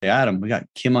Hey, Adam, we got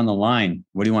Kim on the line.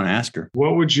 What do you want to ask her?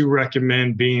 What would you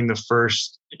recommend being the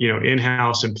first,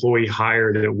 in-house employee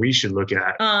hire that we should look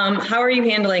at? How are you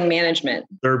handling management?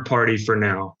 Third party for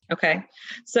now. Okay.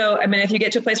 So, if you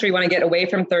get to a place where you want to get away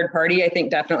from third party, I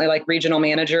think definitely like regional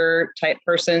manager type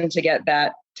person to get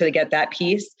that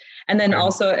piece. And then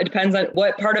also it depends on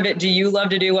what part of it do you love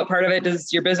to do? What part of it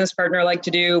does your business partner like to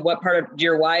do? What part of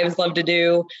your wives love to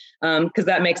do? Because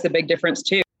that makes a big difference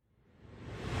too.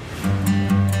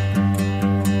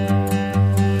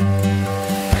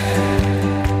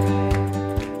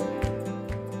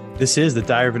 This is the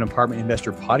Diary of an Apartment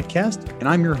Investor podcast, and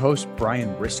I'm your host,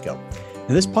 Brian Briscoe.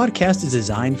 Now, this podcast is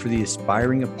designed for the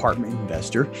aspiring apartment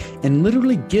investor and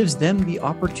literally gives them the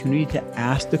opportunity to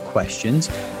ask the questions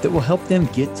that will help them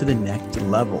get to the next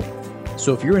level.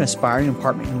 So if you're an aspiring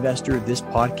apartment investor, this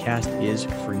podcast is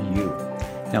for you.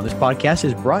 Now, this podcast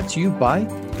is brought to you by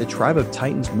the Tribe of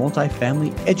Titans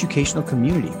multifamily educational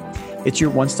community. It's your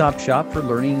one-stop shop for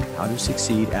learning how to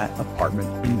succeed at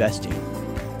apartment investing.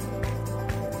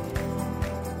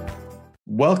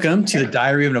 Welcome to the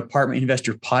Diary of an Apartment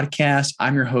Investor podcast.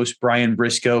 I'm your host, Brian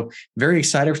Briscoe. Very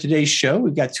excited for today's show.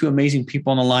 We've got two amazing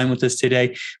people on the line with us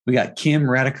today. We got Kim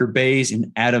Radiker-Bays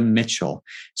and Adam Mitchell.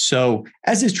 So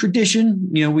as is tradition,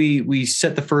 we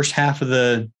set the first half of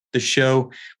the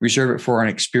show, reserve it for an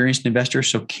experienced investor.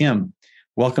 So Kim,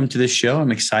 welcome to this show.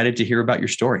 I'm excited to hear about your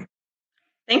story.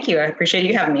 Thank you. I appreciate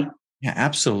you having me. Yeah,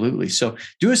 absolutely. So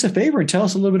do us a favor and tell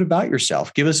us a little bit about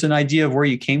yourself. Give us an idea of where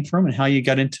you came from and how you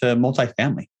got into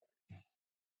multifamily.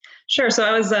 Sure. So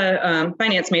I was a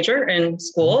finance major in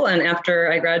school. And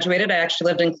after I graduated, I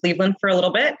actually lived in Cleveland for a little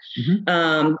bit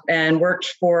and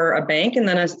worked for a bank and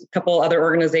then a couple other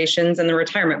organizations in the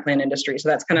retirement plan industry. So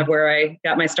that's kind of where I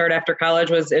got my start after college,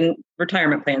 was in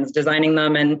retirement plans, designing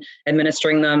them and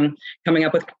administering them, coming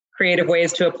up with creative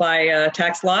ways to apply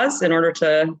tax laws in order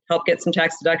to help get some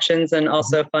tax deductions and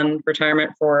also fund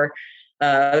retirement for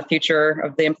the future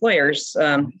of the employers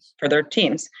for their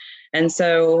teams. And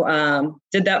so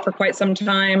did that for quite some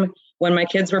time. When my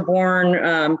kids were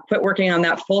born, quit working on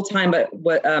that full time,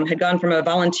 but had gone from a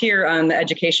volunteer on the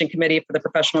education committee for the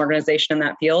professional organization in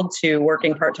that field to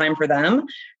working part-time for them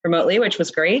remotely, which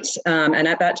was great. And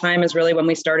at that time is really when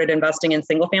we started investing in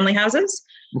single family houses.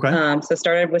 Okay. So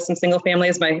started with some single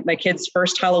families. My kids'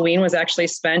 first Halloween was actually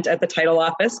spent at the title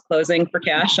office closing for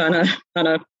cash on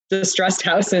a distressed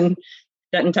house in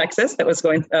Denton, Texas, that was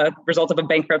going result of a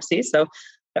bankruptcy. So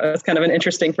that was kind of an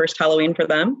interesting first Halloween for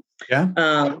them.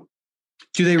 Yeah.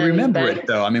 Do they remember it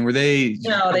though? Were they?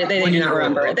 No, they do not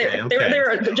remember it. They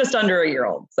were just under a year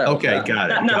old. So got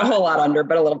it. Not a whole lot under,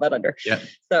 but a little bit under. Yeah.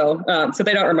 So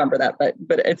they don't remember that, but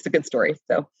it's a good story.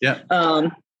 So yeah.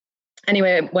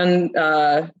 Anyway, when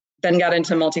then got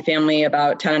into multifamily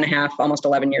about 10 and a half, almost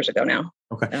 11 years ago now.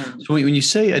 Okay. So when you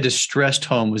say a distressed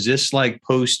home, was this like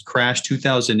post crash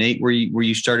 2008 where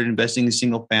you started investing in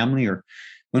single family, or?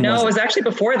 No, it was actually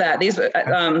before that. These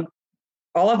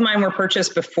all of mine were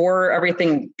purchased before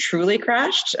everything truly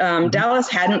crashed. Dallas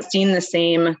hadn't seen the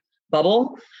same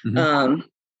bubble.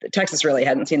 Texas really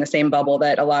hadn't seen the same bubble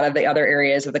that a lot of the other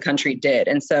areas of the country did.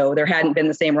 And so there hadn't been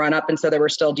the same run up. And so there were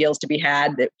still deals to be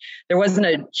had. There wasn't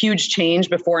a huge change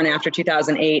before and after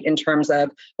 2008 in terms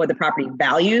of what the property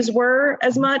values were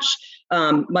as much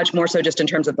more so just in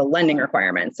terms of the lending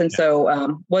requirements. And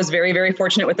so was very, very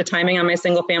fortunate with the timing on my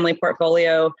single family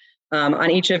portfolio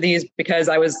on each of these, because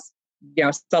I was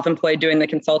self-employed doing the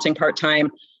consulting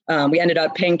part-time. We ended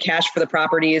up paying cash for the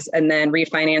properties and then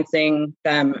refinancing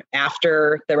them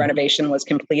after the renovation was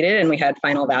completed and we had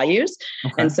final values.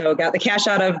 Okay. And so got the cash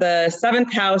out of the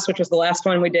seventh house, which was the last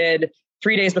one we did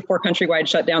 3 days before Countrywide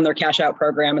shut down their cash out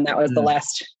program. And that was the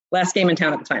last game in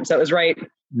town at the time. So it was right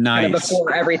kind of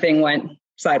before everything went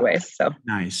sideways. So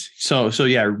nice. So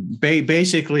yeah,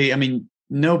 basically,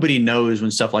 nobody knows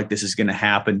when stuff like this is going to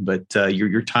happen, but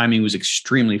your timing was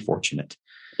extremely fortunate.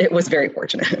 It was very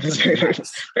fortunate. It was very, very,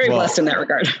 very blessed in that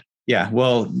regard. Yeah.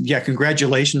 Well, yeah.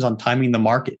 Congratulations on timing the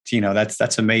market.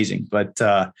 That's amazing. But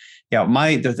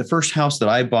the first house that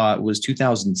I bought was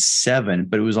 2007,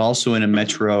 but it was also in a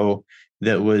metro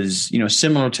that was,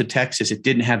 similar to Texas. It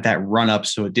didn't have that run up,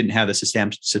 so it didn't have the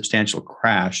substantial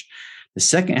crash. The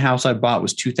second house I bought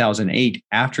was 2008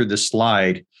 after the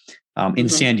slide in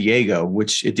San Diego,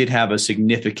 which it did have a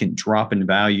significant drop in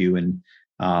value and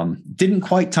didn't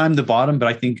quite time the bottom, but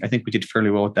I think we did fairly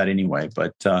well with that anyway.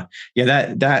 But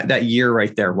that year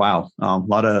right there, wow, a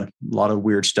lot of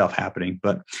weird stuff happening.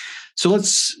 But so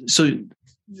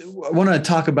I want to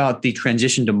talk about the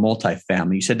transition to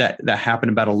multifamily. You said that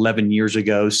happened about 11 years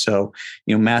ago. So,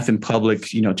 Math in Public,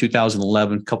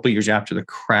 2011, a couple of years after the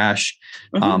crash.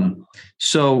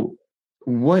 So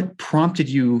what prompted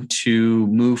you to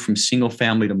move from single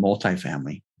family to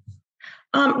multifamily?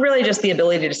 Really just the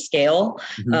ability to scale.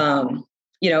 Mm-hmm.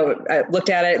 I looked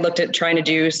at trying to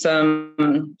do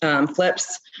some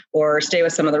flips or stay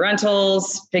with some of the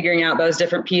rentals, figuring out those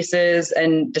different pieces,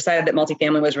 and decided that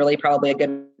multifamily was really probably a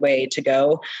good way to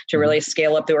go to really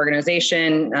scale up the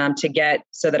organization, to get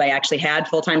so that I actually had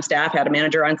full-time staff, had a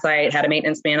manager on site, had a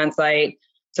maintenance man on site,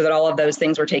 so that all of those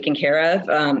things were taken care of.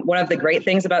 One of the great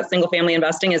things about single family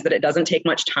investing is that it doesn't take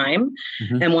much time.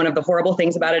 Mm-hmm. And one of the horrible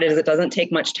things about it is it doesn't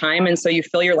take much time. And so you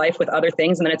fill your life with other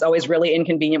things. And then it's always really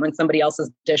inconvenient when somebody else's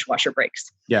dishwasher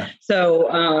breaks. Yeah.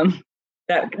 So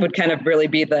that would kind of really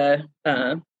be the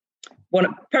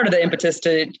one part of the impetus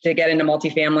to get into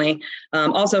multifamily.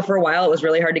 Also, for a while, it was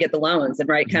really hard to get the loans. And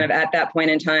kind of at that point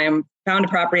in time, found a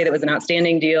property that was an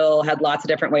outstanding deal, had lots of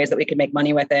different ways that we could make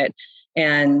money with it.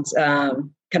 And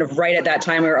kind of right at that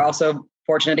time, we were also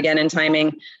fortunate again in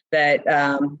timing that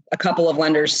a couple of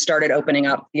lenders started opening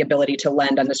up the ability to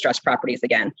lend on distressed properties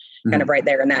again, kind of right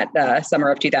there in that summer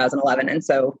of 2011. And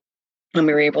so when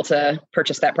we were able to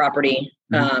purchase that property,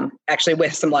 actually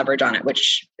with some leverage on it,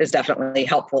 which is definitely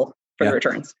helpful for the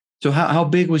returns. So how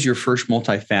big was your first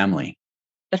multifamily?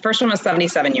 The first one was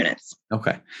 77 units.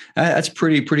 Okay. That's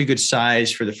pretty good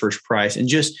size for the first price. And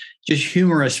just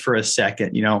humor us for a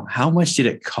second, how much did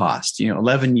it cost,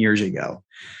 11 years ago?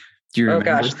 Do you remember?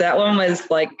 Oh gosh, that one was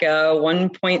like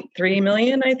 1.3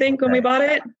 million, I think, when we bought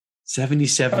it.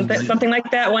 77. Something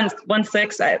like that.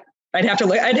 1.6. I'd have to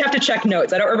look. I'd have to check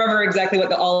notes. I don't remember exactly what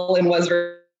the all-in was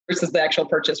versus the actual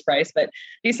purchase price, but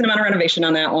decent amount of renovation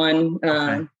on that one.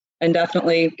 Okay. And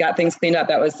definitely got things cleaned up.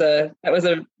 That was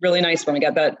a really nice one. We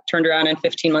got that turned around in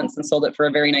 15 months and sold it for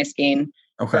a very nice gain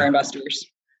for our investors.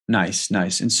 Nice.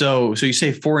 And so you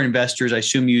say for investors, I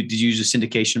assume did you use a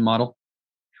syndication model?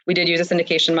 We did use a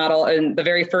syndication model. And the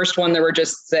very first one, there were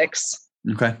just 6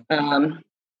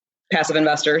 passive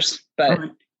investors, but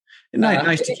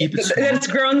nice to keep it. It's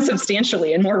grown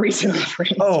substantially in more recent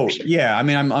offerings. Oh yeah. I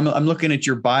mean, I'm looking at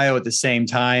your bio at the same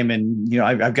time, and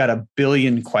I've got a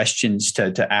billion questions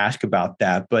to ask about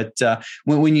that. But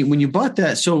when you bought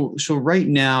that, so right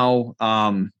now,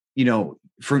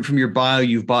 from your bio,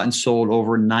 you've bought and sold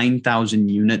over 9,000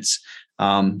 units,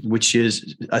 which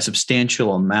is a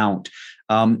substantial amount.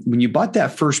 When you bought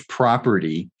that first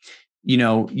property,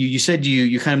 you said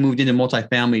you kind of moved into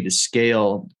multifamily to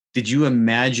scale. Did you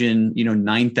imagine,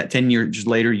 10 years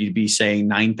later, you'd be saying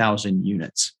 9,000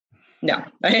 units? No,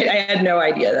 I had no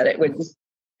idea that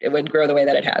it would grow the way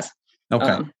that it has.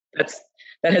 Okay.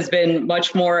 That has been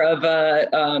much more of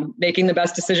making the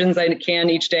best decisions I can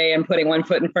each day and putting one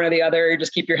foot in front of the other.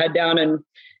 Just keep your head down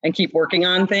and keep working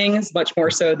on things, much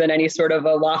more so than any sort of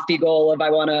a lofty goal of I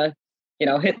want to,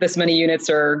 hit this many units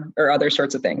or other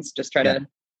sorts of things. Just try to.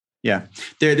 Yeah,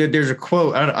 there's a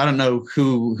quote. I don't know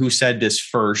who said this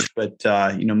first, but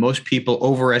most people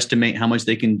overestimate how much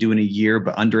they can do in a year,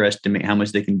 but underestimate how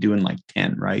much they can do in like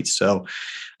 10. Right. So,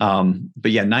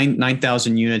 but yeah,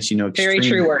 9,000 units. Very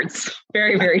true words.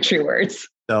 Very, very true words.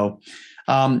 So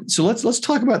let's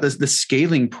talk about the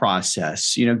scaling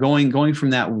process. Going from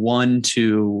that one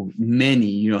to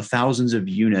many. Thousands of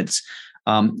units.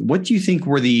 What do you think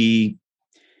were the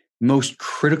most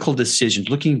critical decisions,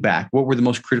 looking back, what were the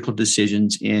most critical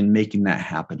decisions in making that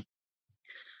happen?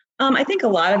 I think a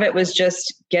lot of it was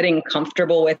just getting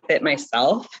comfortable with it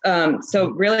myself. So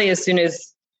really, as soon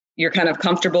as you're kind of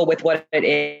comfortable with what it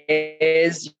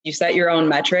is, you set your own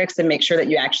metrics and make sure that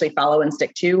you actually follow and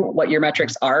stick to what your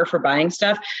metrics are for buying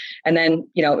stuff. And then,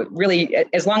 really,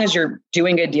 as long as you're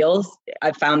doing good deals,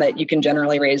 I've found that you can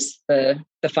generally raise the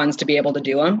funds to be able to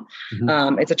do them.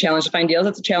 Mm-hmm. It's a challenge to find deals.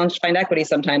 It's a challenge to find equity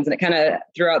sometimes. And it kind of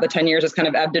throughout the 10 years has kind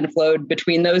of ebbed and flowed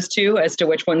between those two as to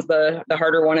which one's the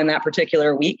harder one in that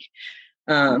particular week.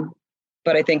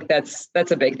 But I think that's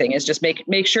a big thing is just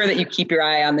make sure that you keep your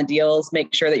eye on the deals,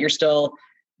 make sure that you're still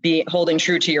holding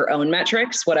true to your own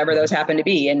metrics, whatever those happen to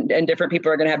be. And different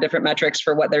people are going to have different metrics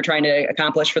for what they're trying to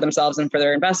accomplish for themselves and for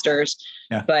their investors.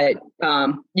 Yeah. But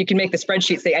you can make the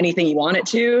spreadsheet say anything you want it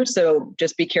to. So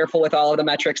just be careful with all of the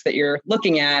metrics that you're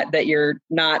looking at, that you're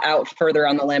not out further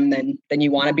on the limb than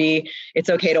you want to be. It's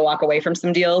okay to walk away from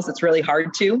some deals. It's really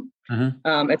hard to.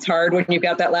 Mm-hmm. It's hard when you've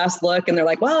got that last look and they're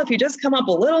like, well, if you just come up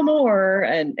a little more,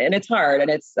 and it's hard. And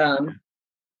it's,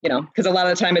 because a lot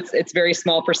of the time it's very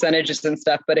small percentages and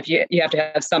stuff, but if you have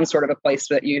to have some sort of a place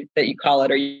that you call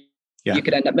it, or you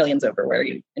could end up millions over where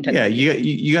you intend. Yeah.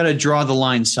 You got to draw the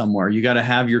line somewhere. You got to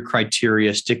have your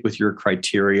criteria, stick with your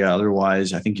criteria.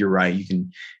 Otherwise, I think you're right.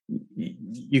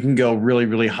 You can go really,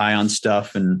 really high on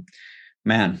stuff, and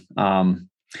man,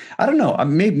 I don't know.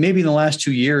 Maybe in the last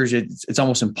 2 years, it's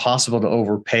almost impossible to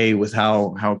overpay with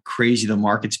how crazy the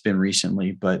market's been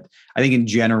recently. But I think in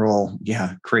general,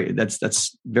 yeah,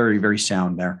 that's very, very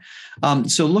sound there.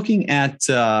 So looking at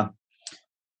the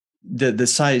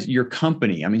size your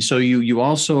company, I mean, so you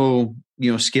also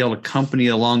scaled a company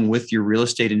along with your real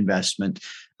estate investment.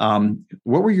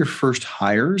 What were your first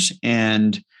hires,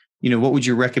 and what would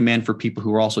you recommend for people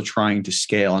who are also trying to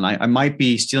scale? And I might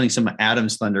be stealing some of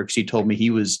Adam's thunder because he told me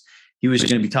he was going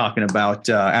to be talking about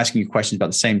asking you questions about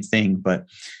the same thing. But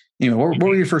what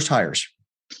were your first hires?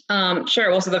 Sure.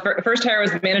 Well, so the first hire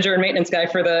was the manager and maintenance guy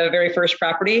for the very first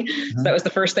property. So that was the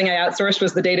first thing I outsourced,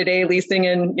 was the day-to-day leasing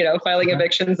and filing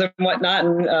evictions and whatnot,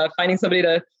 and finding somebody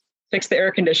to fix the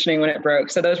air conditioning when it broke.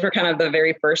 So those were kind of the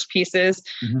very first pieces.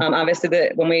 Obviously,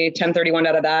 when we 1031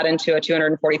 out of that into a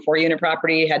 244 unit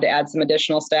property, had to add some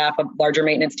additional staff, a larger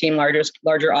maintenance team,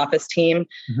 larger office team.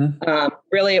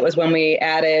 Really, it was when we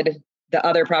added the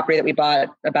other property that we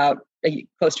bought about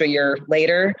close to a year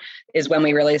later, is when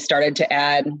we really started to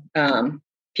add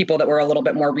people that were a little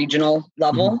bit more regional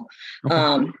level.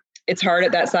 It's hard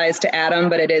at that size to add them,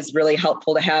 but it is really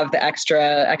helpful to have the extra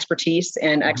expertise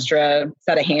and extra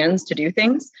set of hands to do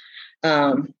things.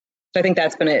 So I think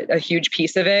that's been a huge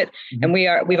piece of it. And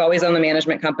we've always owned the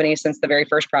management company since the very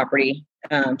first property.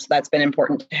 So that's been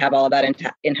important to have all of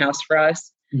that in-house for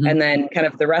us. And then kind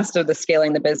of the rest of the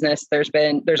scaling the business, there's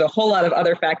a whole lot of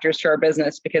other factors to our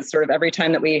business, because sort of every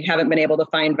time that we haven't been able to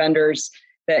find vendors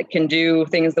that can do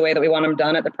things the way that we want them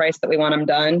done at the price that we want them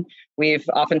done, we've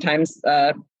oftentimes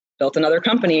built another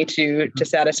company to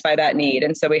satisfy that need.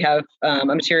 And so we have a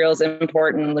materials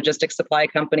import and logistics supply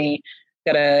company,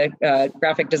 got a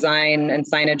graphic design and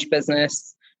signage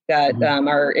business, got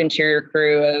our interior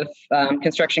crew of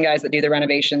construction guys that do the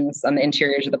renovations on the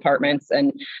interiors of the apartments.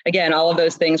 And again, all of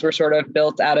those things were sort of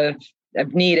built out of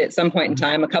need at some point in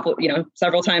time.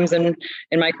 Several times in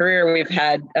my career, we've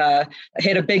had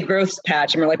hit a big growth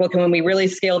patch, and we're like, well, can we really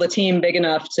scale the team big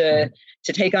enough to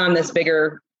take on this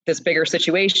bigger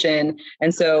situation?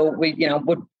 And so we,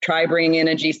 would try bringing in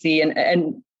a GC,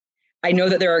 and I know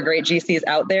that there are great GCs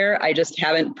out there. I just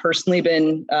haven't personally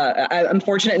been, I'm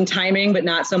fortunate in timing, but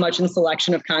not so much in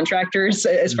selection of contractors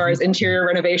as far as interior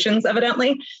renovations,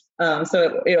 evidently.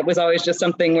 So it was always just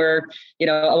something where,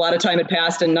 a lot of time had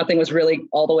passed and nothing was really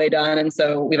all the way done. And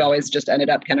so we've always just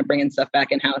ended up kind of bringing stuff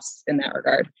back in-house in that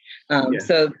regard.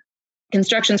 So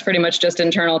construction's pretty much just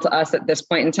internal to us at this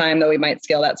point in time, though we might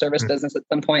scale that service business at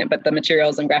some point. But the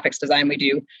materials and graphics design, we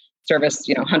do service,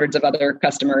 hundreds of other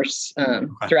customers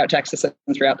throughout Texas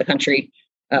and throughout the country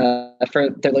for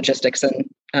their logistics and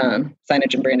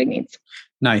signage and branding needs.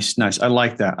 Nice. I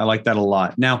like that. I like that a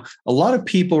lot. Now, a lot of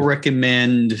people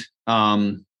recommend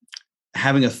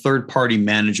having a third-party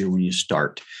manager when you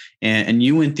start, and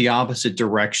you went the opposite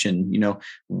direction.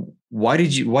 Why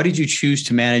did you choose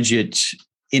to manage it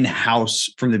in-house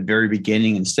from the very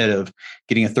beginning instead of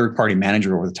getting a third-party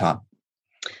manager over the top?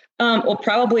 Well,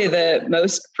 probably the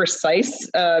most precise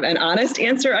and honest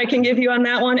answer I can give you on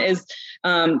that one is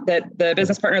that the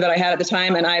business partner that I had at the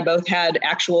time and I both had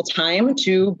actual time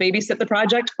to babysit the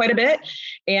project quite a bit.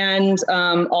 And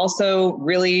also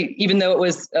really, even though it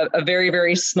was a very,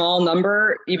 very small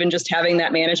number, even just having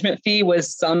that management fee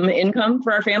was some income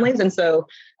for our families. And so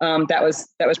that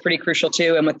was pretty crucial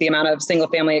too. And with the amount of single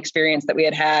family experience that we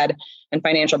had and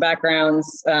financial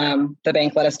backgrounds, the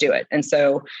bank let us do it. And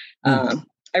so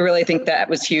I really think that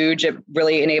was huge. It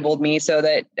really enabled me so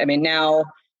that, now,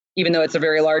 even though it's a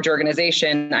very large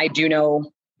organization, I do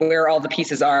know where all the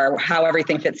pieces are, how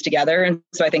everything fits together. And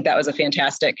so I think that was a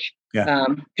fantastic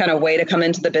kind of way to come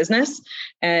into the business.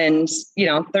 And,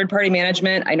 third-party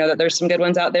management, I know that there's some good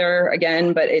ones out there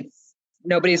again, but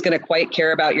nobody's going to quite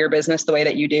care about your business the way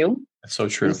that you do. That's so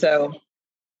true. And so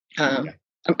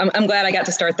I'm glad I got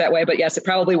to start that way, but yes, it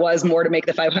probably was more to make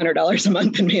the $500 a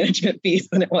month in management fees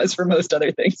than it was for most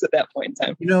other things at that point in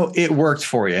time. It worked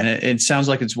for you, and it sounds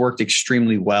like it's worked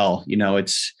extremely well.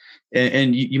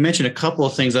 And you mentioned a couple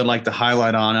of things I'd like to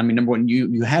highlight on. Number one,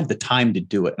 you had the time to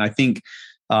do it, and I think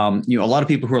a lot of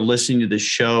people who are listening to this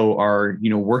show are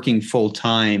working full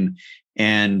time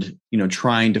and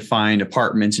trying to find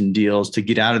apartments and deals to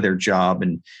get out of their job.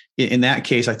 And in that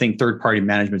case, I think third-party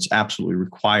management is absolutely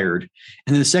required.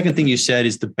 And then the second thing you said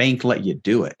is the bank let you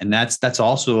do it, and that's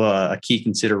also a key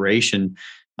consideration.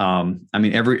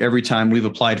 Every time we've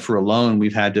applied for a loan,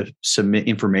 we've had to submit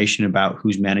information about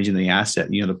who's managing the asset.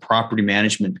 The property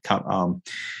management.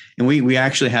 And we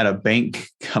actually had a bank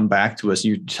come back to us.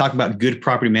 You talk about good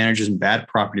property managers and bad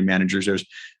property managers. There's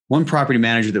one property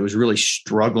manager that was really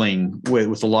struggling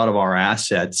with a lot of our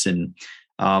assets. And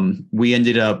we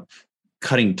ended up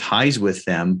cutting ties with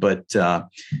them. But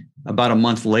about a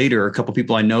month later, a couple of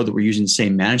people I know that were using the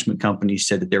same management company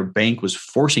said that their bank was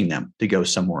forcing them to go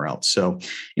somewhere else. So,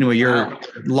 you're a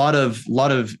lot of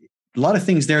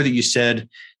things there that you said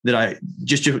that I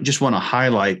just want to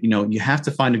highlight. You have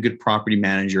to find a good property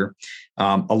manager.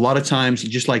 A lot of times,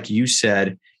 just like you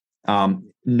said,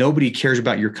 nobody cares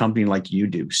about your company like you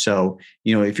do. So,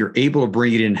 if you're able to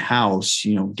bring it in house,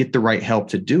 get the right help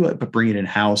to do it, but bring it in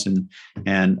house.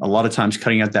 And a lot of times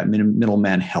cutting out that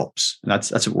middleman helps. And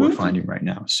that's what we're finding right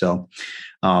now. So,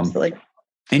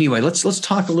 anyway, let's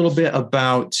talk a little bit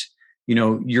about,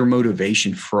 your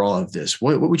motivation for all of this.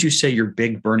 What would you say your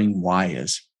big burning why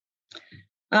is?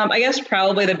 I guess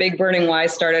probably the big burning why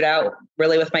started out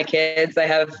really with my kids. I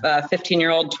have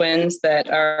 15-year-old twins that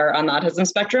are on the autism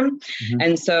spectrum. Mm-hmm.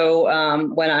 And so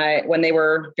when they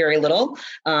were very little,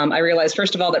 I realized,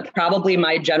 first of all, that probably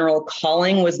my general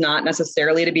calling was not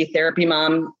necessarily to be therapy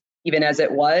mom, even as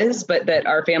it was, but that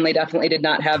our family definitely did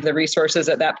not have the resources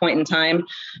at that point in time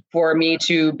for me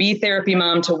to be therapy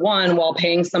mom to one while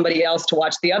paying somebody else to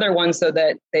watch the other one, so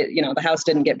that the house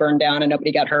didn't get burned down and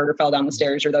nobody got hurt or fell down the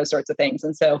stairs or those sorts of things.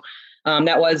 And so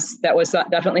that was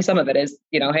definitely some of it is,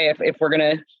 hey, if we're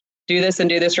going to do this and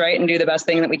do this right and do the best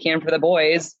thing that we can for the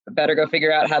boys, better go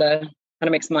figure out how to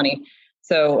make some money.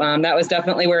 So that was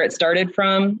definitely where it started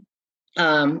from.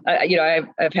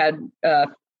 I've had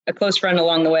a close friend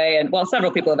along the way, and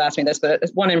several people have asked me this, but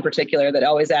one in particular that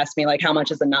always asks me, like, how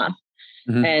much is enough?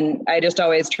 Mm-hmm. And I just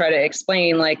always try to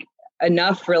explain, like,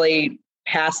 enough really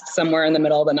passed somewhere in the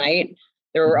middle of the night.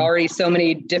 There were already so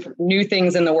many different new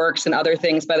things in the works and other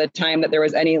things by the time that there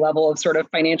was any level of sort of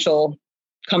financial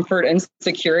comfort and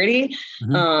security,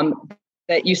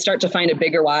 that you start to find a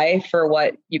bigger why for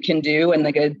what you can do and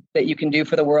the good that you can do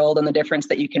for the world and the difference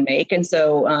that you can make. And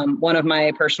so one of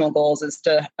my personal goals is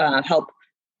to help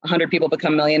 100 people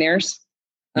become millionaires.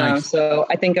 Nice. So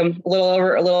I think I'm a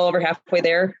little over halfway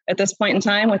there at this point in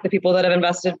time with the people that have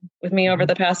invested with me over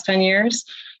the past 10 years.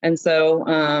 And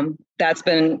so that's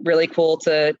been really cool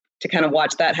to kind of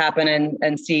watch that happen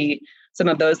and see some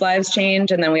of those lives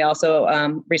change. And then we also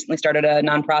recently started a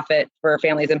nonprofit for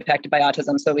families impacted by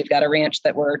autism. So we've got a ranch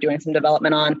that we're doing some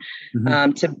development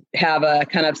on to have a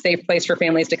kind of safe place for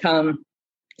families to come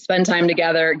spend time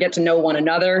together, get to know one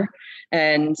another,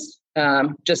 and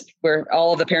just where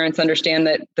all of the parents understand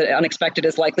that the unexpected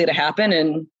is likely to happen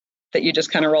and that you just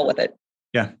kind of roll with it.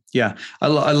 Yeah. Yeah. I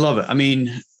love it. I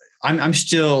mean, I'm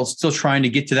still trying to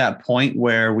get to that point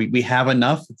where we have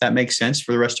enough, if that makes sense,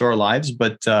 for the rest of our lives.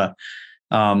 But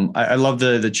I love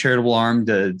the charitable arm,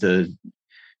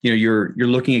 you're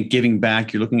looking at giving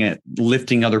back, you're looking at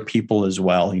lifting other people as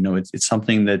well. It's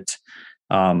something that,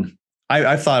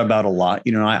 I've thought about a lot.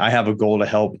 I have a goal to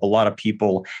help a lot of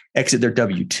people exit their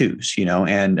W-2s,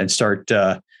 and start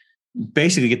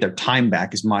basically get their time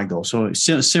back is my goal. So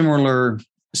similar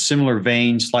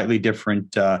vein, slightly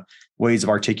different ways of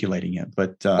articulating it.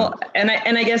 But and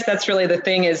I guess that's really the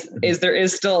thing is there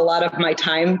is still a lot of my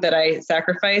time that I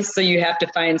sacrifice. So you have to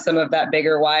find some of that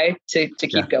bigger why to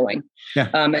keep going,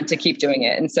 and to keep doing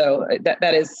it. And so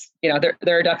that is, there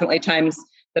are definitely times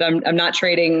that I'm not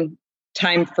trading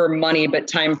time for money, but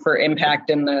time for impact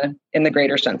in the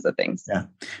greater sense of things. Yeah.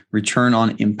 Return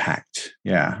on impact.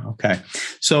 Yeah. Okay.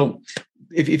 So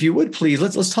if you would please,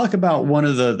 let's talk about one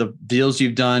of the deals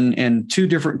you've done in two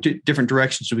different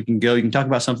directions so we can go. You can talk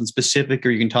about something specific, or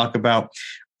you can talk about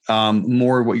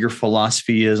more what your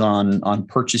philosophy is on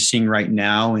purchasing right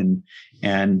now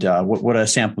and what a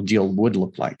sample deal would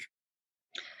look like.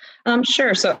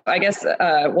 Sure. So I guess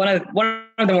one of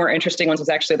the more interesting ones was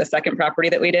actually the second property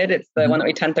that we did. It's the one that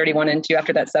we 1031 into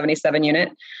after that 77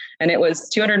 unit, and it was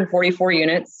 244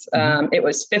 units. It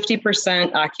was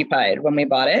 50% occupied when we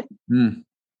bought it.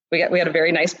 We had a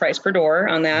very nice price per door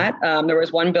on that. There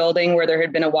was one building where there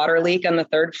had been a water leak on the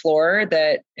third floor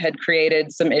that had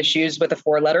created some issues with a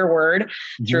 4-letter word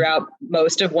throughout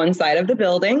most of one side of the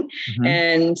building.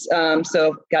 And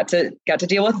so got to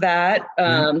deal with that.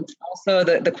 Also,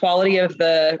 the quality of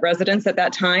the residents at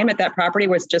that time at that property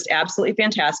was just absolutely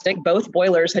fantastic. Both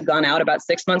boilers had gone out about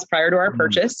 6 months prior to our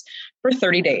purchase for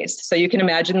 30 days. So you can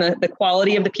imagine the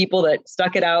quality of the people that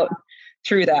stuck it out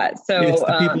through that. So it's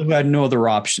the people who had no other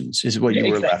options is what you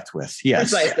were left with. Yes.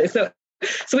 Precisely. So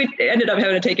we ended up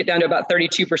having to take it down to about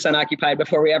 32% occupied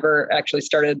before we ever actually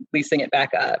started leasing it back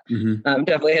up.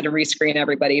 Definitely had to rescreen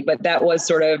everybody, but that was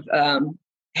sort of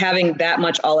having that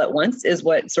much all at once is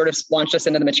what sort of launched us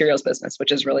into the materials business,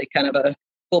 which is really kind of a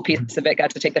cool piece of it. Got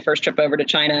to take the first trip over to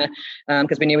China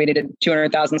because we knew we needed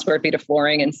 200,000 square feet of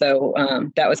flooring. And so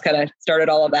that was kind of started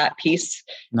all of that piece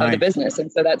of the business.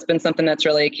 And so that's been something that's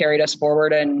really carried us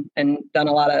forward and done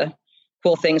a lot of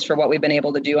cool things for what we've been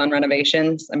able to do on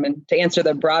renovations. I mean, to answer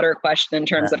the broader question in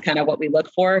terms of kind of what we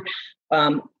look for,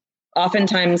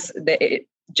 oftentimes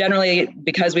generally,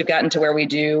 because we've gotten to where we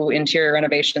do interior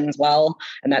renovations well,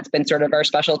 and that's been sort of our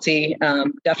specialty,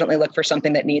 definitely look for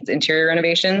something that needs interior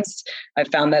renovations. I've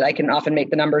found that I can often make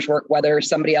the numbers work whether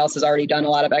somebody else has already done a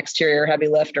lot of exterior heavy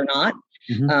lift or not.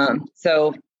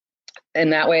 So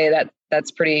in that way,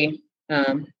 that's pretty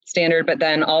standard. But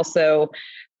then also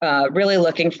really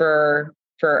looking for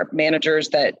managers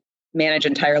that manage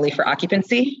entirely for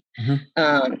occupancy.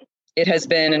 It has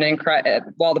been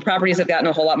while the properties have gotten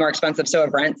a whole lot more expensive, so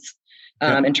have rents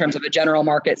in terms of a general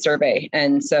market survey.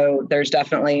 And so there's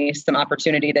definitely some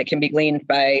opportunity that can be gleaned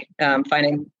by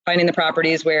finding the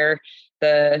properties where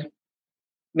the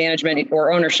management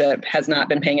or ownership has not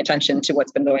been paying attention to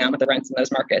what's been going on with the rents in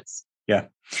those markets.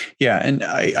 Yeah. And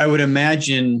I would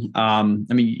imagine, I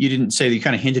mean, you didn't say, you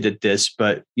kind of hinted at this,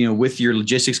 but, with your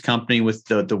logistics company, with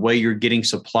the way you're getting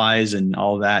supplies and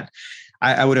all that,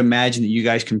 I would imagine that you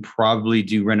guys can probably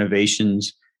do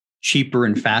renovations cheaper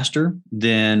and faster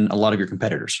than a lot of your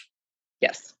competitors.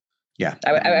 Yes. Yeah.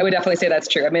 I would definitely say that's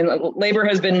true. I mean, labor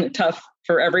has been tough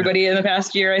for everybody in the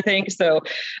past year, I think. So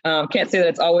can't say that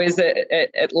it's always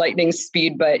at lightning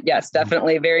speed, but yes,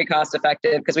 definitely very cost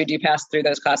effective because we do pass through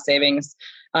those cost savings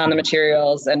on the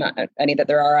materials and any that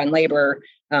there are on labor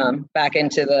back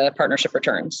into the partnership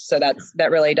returns. So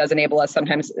that really does enable us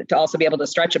sometimes to also be able to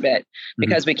stretch a bit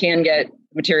because we can get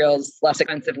materials less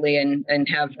expensively and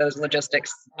have those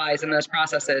logistics buys in those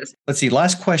processes. Let's see.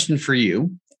 Last question for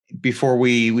you before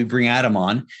we bring Adam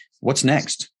on. What's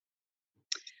next?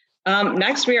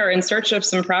 Next, we are in search of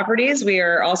some properties. We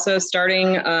are also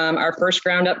starting our first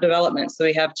ground up development. So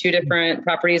we have 2 different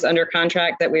properties under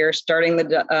contract that we are starting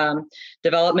the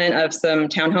development of some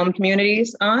townhome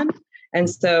communities on. And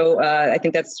so I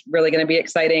think that's really going to be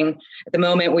exciting. At the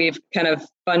moment, we've kind of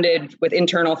funded with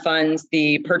internal funds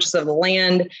the purchase of the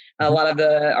land. A lot of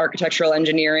the architectural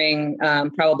engineering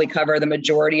probably cover the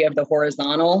majority of the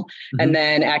horizontal, and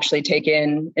then actually take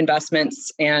in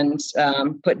investments and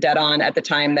put debt on at the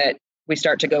time that we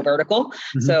start to go vertical.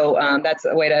 So that's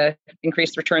a way to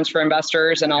increase returns for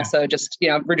investors and also just,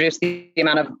 reduce the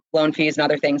amount of loan fees and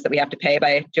other things that we have to pay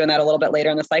by doing that a little bit later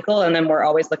in the cycle. And then we're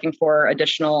always looking for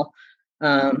additional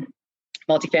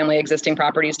multifamily existing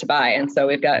properties to buy. And so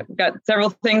we've got several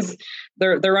things.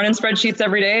 They're running spreadsheets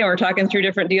every day, and we're talking through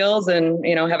different deals and,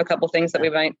 have a couple things that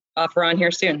we might offer on here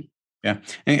soon. Yeah.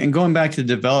 And going back to the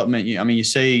development, you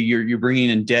say you're bringing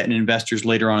in debt and investors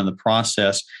later on in the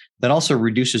process. That also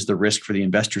reduces the risk for the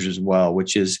investors as well,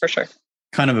 which is for sure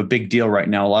kind of a big deal right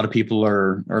now. A lot of people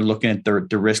are looking at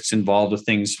the risks involved with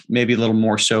things, maybe a little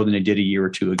more so than they did a year or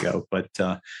 2 ago. But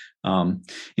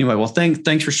anyway, well,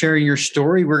 thanks for sharing your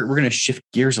story. We're going to shift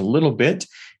gears a little bit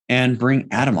and bring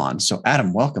Adam on. So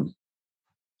Adam, welcome.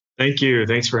 Thank you.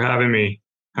 Thanks for having me.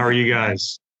 How are you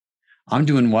guys? I'm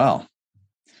doing well.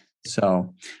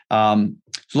 So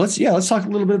let's talk a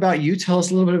little bit about you. Tell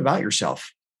us a little bit about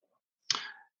yourself.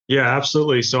 Yeah,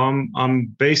 absolutely. So I'm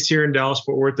based here in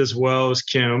Dallas-Fort Worth as well as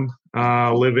Kim.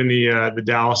 Live in the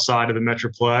Dallas side of the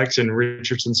Metroplex and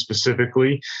Richardson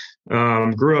specifically.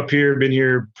 Grew up here, been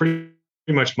here pretty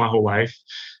much my whole life.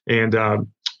 And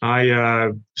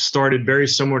I started very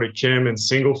similar to Kim in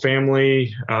single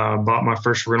family, bought my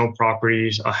first rental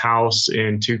property, a house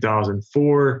in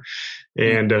 2004,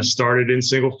 and started in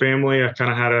single family. I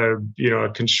kind of had a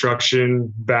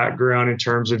construction background in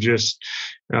terms of just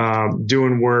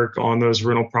doing work on those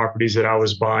rental properties that I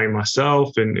was buying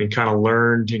myself and kind of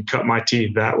learned and cut my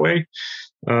teeth that way.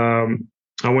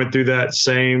 I went through that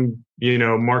same,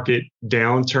 market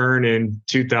downturn in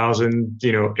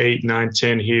 2008, 9,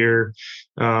 10 here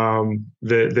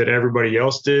that everybody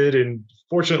else did. And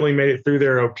fortunately made it through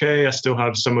there okay. I still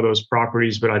have some of those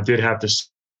properties, but I did have to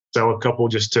sell a couple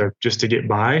just to get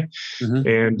by.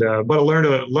 And but I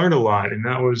learned a lot, and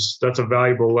that's a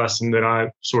valuable lesson that I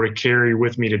sort of carry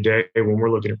with me today when we're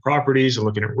looking at properties and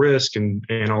looking at risk and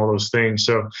all those things.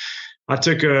 So I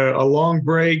took a long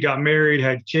break, got married,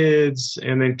 had kids,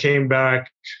 and then came back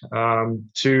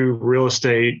to real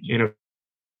estate in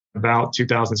about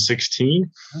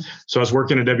 2016. So I was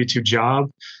working a W-2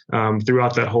 job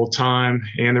throughout that whole time.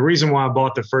 And the reason why I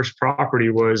bought the first property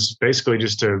was basically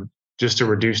just to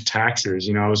reduce taxes.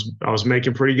 I was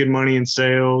making pretty good money in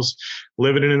sales,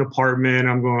 living in an apartment.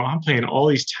 I'm paying all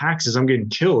these taxes. I'm getting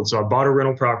killed. So I bought a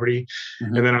rental property,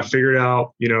 and then I figured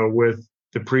out, with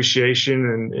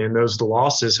depreciation and those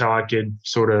losses, how I could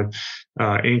sort of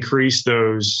increase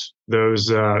those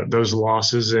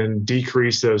losses and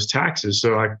decrease those taxes.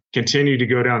 So I continued to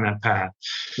go down that path.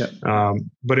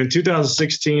 But in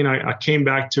 2016, I came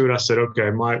back to it. I said,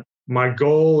 okay, my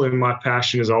goal and my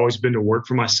passion has always been to work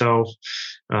for myself,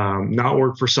 not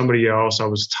work for somebody else. I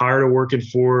was tired of working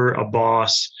for a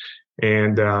boss.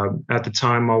 And at the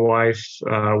time, my wife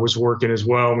was working as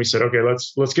well. And we said, okay,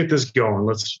 let's get this going.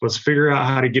 Let's figure out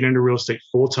how to get into real estate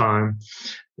full time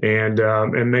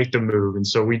and make the move. And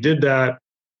so we did that.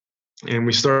 And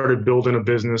we started building a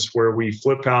business where we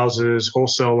flip houses,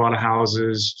 wholesale a lot of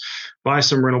houses, buy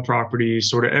some rental properties,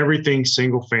 sort of everything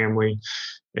single family.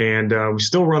 And we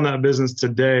still run that business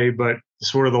today, but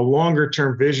sort of the longer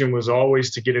term vision was always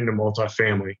to get into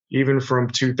multifamily. Even from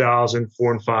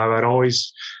 2004 and 5, I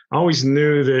always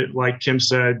knew that, like Kim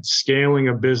said, scaling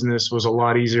a business was a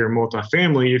lot easier in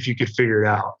multifamily if you could figure it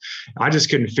out. I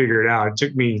just couldn't figure it out. It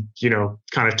took me,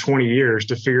 kind of 20 years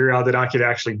to figure out that I could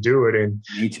actually do it and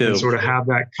sort of have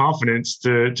that confidence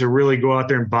to really go out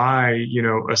there and buy,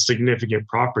 a significant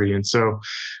property. And so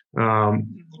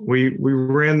we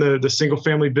ran the single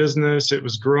family business. It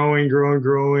was growing.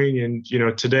 And,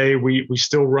 today we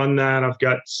still run that. I've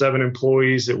got 7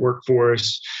 employees that work for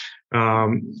us.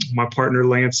 My partner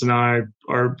Lance and I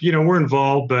are, we're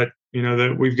involved, but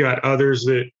that we've got others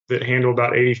that handle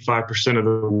about 85% of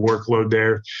the workload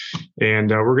there,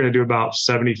 and we're going to do about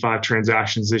 75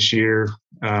 transactions this year.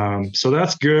 So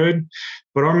that's good,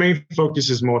 but our main focus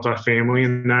is multifamily,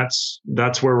 and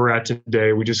that's where we're at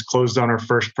today. We just closed on our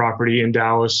first property in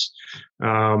Dallas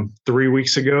 3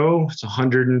 weeks ago. It's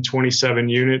 127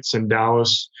 units in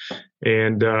Dallas,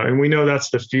 and we know that's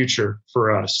the future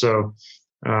for us. So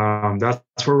that's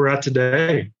where we're at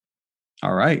today.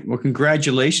 All right. Well,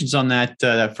 congratulations on that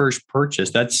first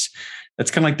purchase. That's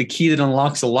kind of like the key that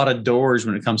unlocks a lot of doors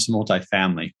when it comes to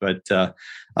multifamily. But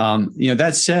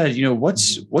that said,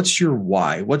 what's your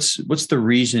why? What's the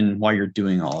reason why you're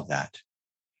doing all of that?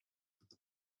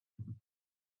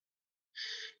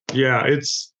 Yeah,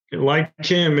 it's like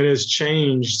Kim. It has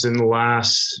changed in the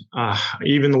last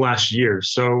even the last year.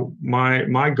 So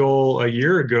my goal a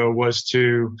year ago was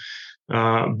to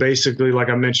basically, like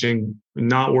I mentioned,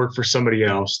 not work for somebody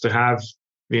else, to have,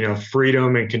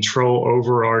 freedom and control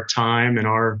over our time and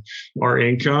our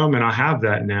income. And I have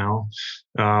that now.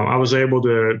 I was able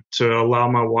to allow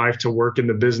my wife to work in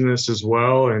the business as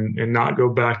well and not go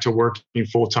back to working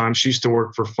full time. She used to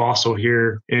work for Fossil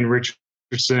here in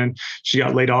Richardson. She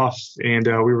got laid off, and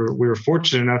we were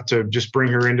fortunate enough to just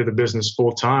bring her into the business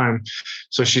full time,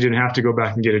 so she didn't have to go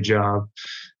back and get a job.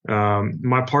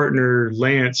 My partner,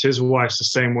 Lance, his wife's the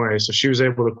same way. So she was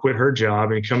able to quit her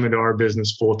job and come into our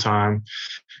business full time.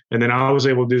 And then I was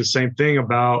able to do the same thing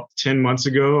about 10 months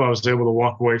ago. I was able to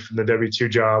walk away from the W-2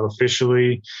 job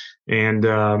officially and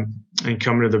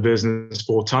come into the business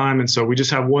full time. And so we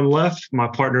just have one left. My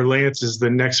partner, Lance, is the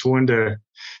next one to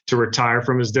retire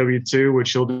from his W-2,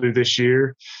 which he'll do this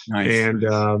year. Nice. And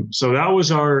so that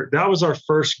was our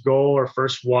first goal, our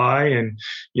first why. And,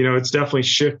 it's definitely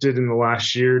shifted in the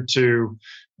last year to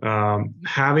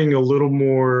having a little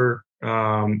more,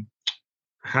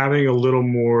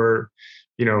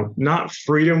 not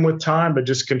freedom with time, but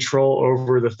just control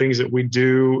over the things that we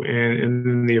do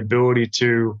and the ability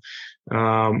to,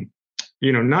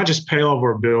 not just pay all of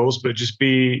our bills, but just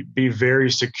be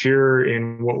very secure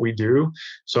in what we do.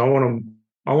 So I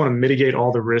want to mitigate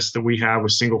all the risks that we have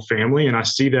with single family. And I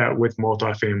see that with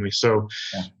multifamily. So,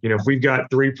 if we've got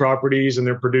 3 properties and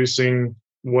they're producing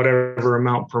whatever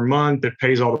amount per month that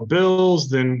pays all the bills,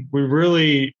 then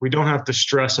we don't have to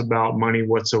stress about money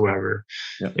whatsoever.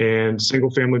 Yeah. And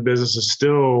single family business is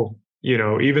still,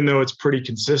 even though it's pretty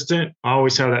consistent, I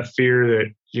always have that fear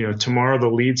that, tomorrow the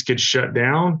leads could shut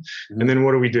down. Mm-hmm. And then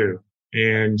what do we do?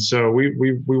 And so we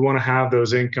want to have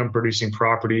those income producing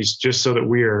properties just so that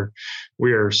we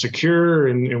are secure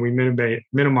and we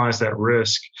minimize that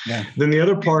risk. Yeah. Then the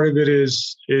other part of it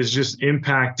is just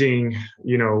impacting,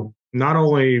 not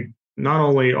only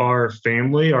our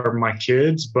family or my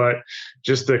kids, but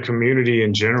just the community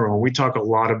in general. We talk a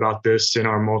lot about this in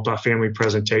our multifamily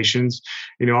presentations.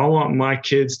 I want my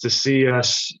kids to see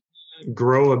us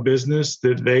grow a business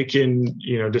that they can,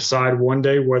 decide one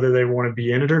day whether they want to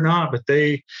be in it or not, but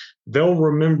they'll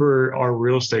remember our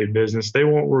real estate business. They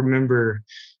won't remember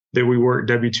that we work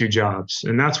W-2 jobs.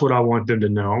 And that's what I want them to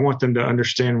know. I want them to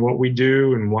understand what we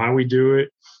do and why we do it.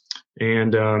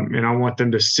 And I want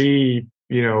them to see,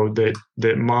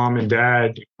 that mom and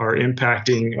dad are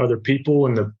impacting other people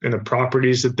in the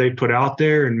properties that they put out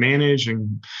there and manage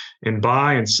and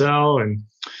buy and sell.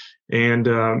 And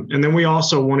then we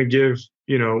also want to give,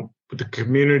 the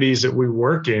communities that we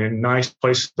work in nice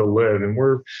places to live. And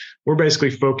we're basically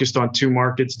focused on 2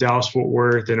 markets, Dallas, Fort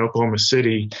Worth, and Oklahoma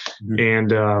City. Mm-hmm.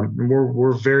 And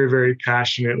we're very, very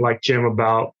passionate, like Kim,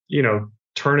 about,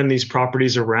 turning these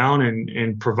properties around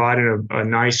and providing a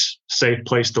nice, safe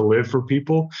place to live for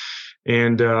people.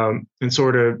 And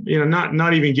sort of,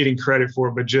 not even getting credit for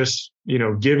it, but just,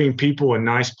 giving people a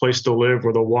nice place to live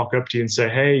where they'll walk up to you and say,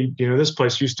 hey, this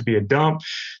place used to be a dump.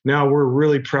 Now we're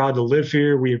really proud to live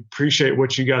here. We appreciate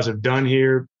what you guys have done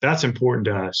here. That's important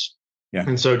to us. Yeah.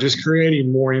 And so just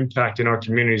creating more impact in our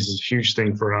communities is a huge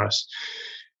thing for us.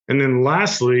 And then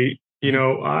lastly,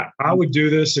 I would do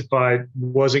this if I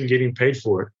wasn't getting paid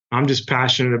for it. I'm just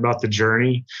passionate about the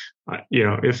journey.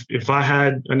 If I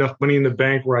had enough money in the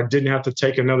bank where I didn't have to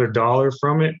take another dollar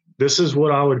from it, this is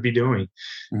what I would be doing.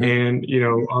 Mm-hmm.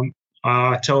 And,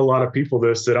 I tell a lot of people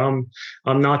this, that I'm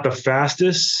not the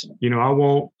fastest, I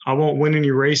won't win any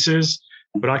races,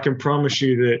 but I can promise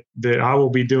you that I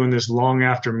will be doing this long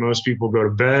after most people go to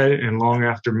bed and long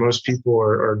after most people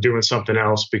are doing something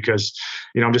else, because,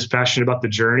 I'm just passionate about the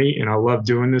journey and I love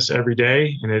doing this every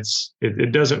day. And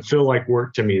it doesn't feel like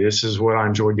work to me. This is what I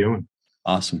enjoy doing.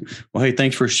 Awesome. Well, hey,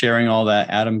 thanks for sharing all that,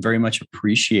 Adam. Very much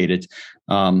appreciate it.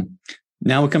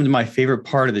 Now we come to my favorite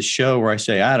part of the show where I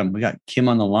say, Adam, we got Kim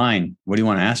on the line. What do you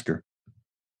want to ask her?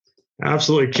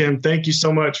 Absolutely, Kim. Thank you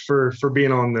so much for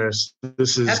being on this.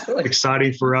 This is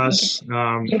exciting for us.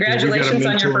 Congratulations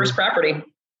on your first property.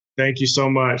 Thank you so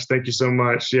much. Thank you so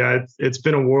much. Yeah, it's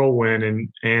been a whirlwind,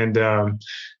 and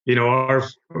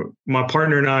my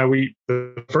partner and I,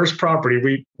 the first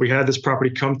property we had this property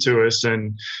come to us,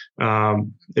 and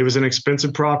it was an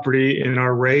expensive property, and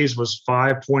our raise was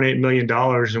 $5.8 million,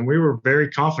 and we were very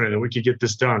confident that we could get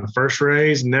this done. First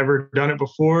raise, never done it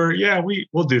before. Yeah,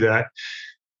 we'll do that.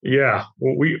 Yeah,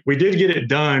 well, we did get it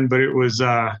done, but it was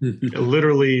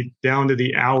literally down to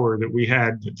the hour that we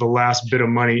had the last bit of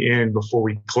money in before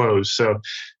we closed. So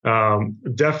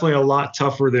definitely a lot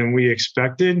tougher than we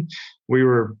expected. We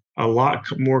were a lot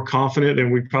more confident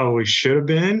than we probably should have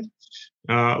been.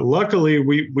 Luckily,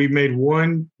 we made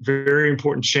one very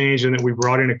important change, in that we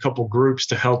brought in a couple groups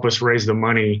to help us raise the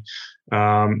money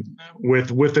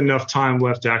with enough time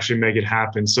left to actually make it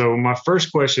happen. So my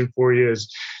first question for you is,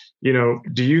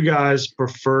 do you guys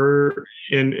prefer,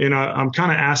 and I'm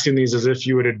kind of asking these as if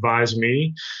you would advise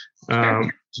me, do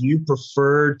you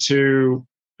prefer to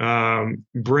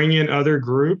bring in other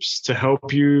groups to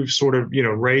help you sort of,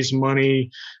 raise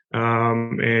money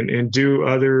and do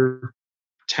other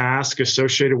tasks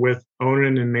associated with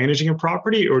owning and managing a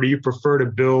property, or do you prefer to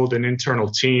build an internal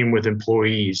team with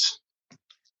employees?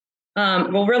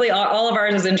 Well, really, all of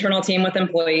ours is internal team with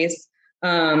employees.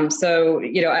 So,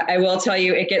 I will tell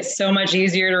you, it gets so much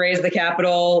easier to raise the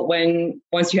capital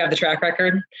once you have the track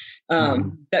record.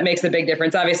 That makes a big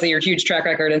difference. Obviously, your huge track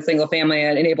record in single family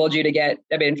enabled you to get,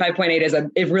 5.8 is a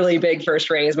really big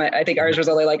first raise. I think ours was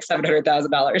only like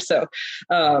 $700,000. So,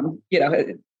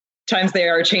 times they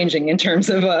are changing in terms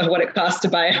of what it costs to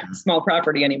buy a small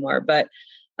property anymore. But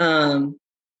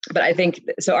I think,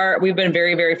 so we've been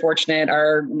very, very fortunate.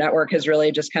 Our network has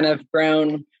really just kind of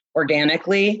grown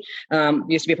organically.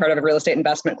 Used to be part of a real estate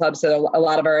investment club. So a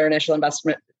lot of our initial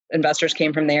investors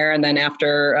came from there. And then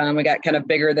after we got kind of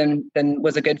bigger than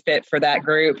was a good fit for that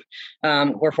group,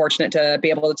 we're fortunate to be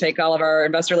able to take all of our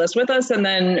investor list with us. And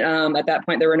then at that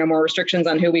point, there were no more restrictions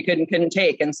on who we could and couldn't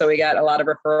take. And so we got a lot of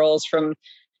referrals from,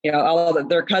 all of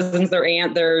their cousins, their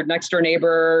aunt, their next door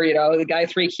neighbor, the guy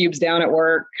 3 cubes down at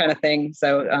work kind of thing.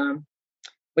 So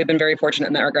we've been very fortunate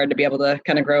in that regard to be able to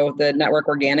kind of grow the network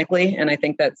organically. And I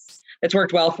think it's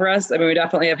worked well for us. We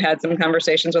definitely have had some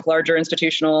conversations with larger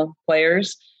institutional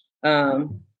players.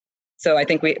 So I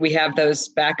think we have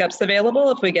those backups available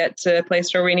if we get to a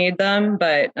place where we need them.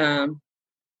 But I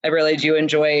really do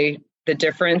enjoy the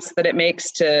difference that it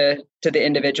makes to the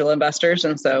individual investors.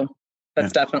 And so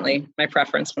that's definitely my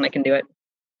preference when I can do it.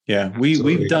 Yeah,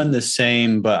 we've done the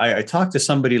same, but I talked to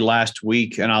somebody last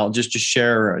week, and I'll just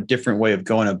share a different way of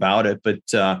going about it. But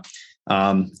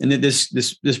and this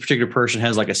particular person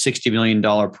has like a $60 million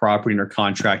property under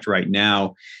contract right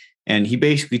now, and he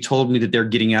basically told me that they're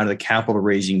getting out of the capital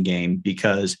raising game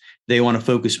because they want to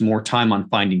focus more time on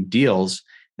finding deals,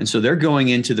 and so they're going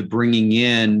into the bringing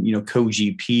in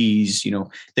co-GPs.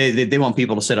 They want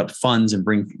people to set up funds and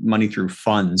bring money through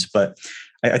funds, but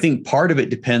I think part of it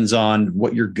depends on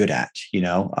what you're good at.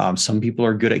 Some people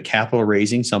are good at capital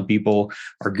raising. Some people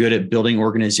are good at building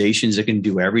organizations that can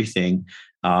do everything.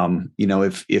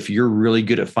 If you're really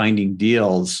good at finding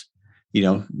deals,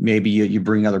 maybe you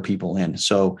bring other people in.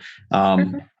 So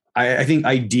I think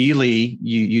ideally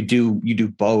you do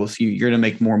both. You're going to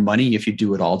make more money if you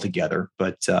do it all together.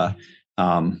 But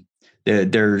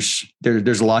there's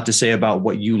a lot to say about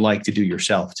what you like to do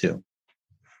yourself too.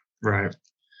 Right.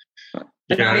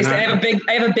 And obviously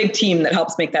I have a big team that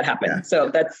helps make that happen. Yeah. So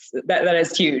that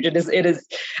is huge. It is,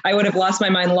 I would have lost my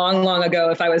mind long ago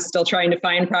if I was still trying to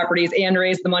find properties and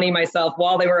raise the money myself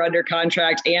while they were under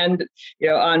contract and,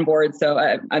 on board. So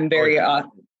I'm very,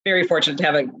 very fortunate to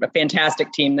have a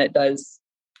fantastic team that does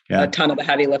a ton of the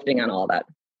heavy lifting on all that.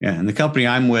 Yeah. And the company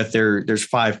I'm with, there's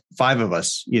five of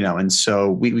us, and so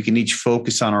we can each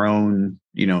focus on our own,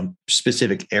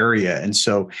 specific area. And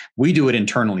so we do it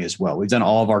internally as well. We've done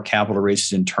all of our capital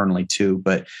raises internally too.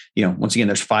 But, once again,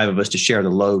 there's 5 of us to share the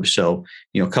load. So,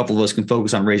 a couple of us can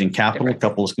focus on raising capital. A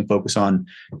couple of us can focus on,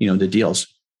 the deals.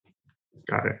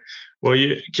 Got it. Well,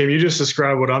 Kim, you just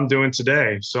described what I'm doing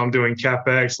today. So I'm doing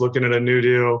CapEx, looking at a new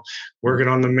deal, working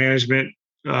on the management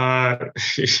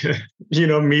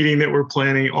meeting that we're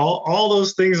planning. All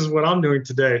those things is what I'm doing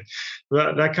today.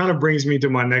 That kind of brings me to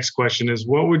my next question is,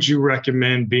 what would you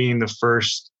recommend being the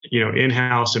first,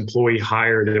 in-house employee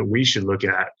hire that we should look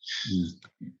at?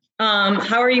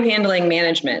 How are you handling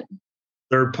management?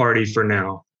 Third party for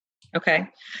now. Okay.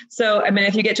 So,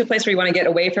 if you get to a place where you want to get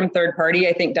away from third party,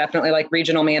 I think definitely like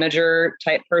regional manager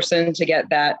type person to get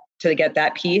that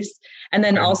piece. And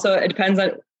then also it depends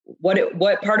on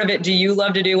what part of it do you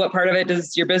love to do? What part of it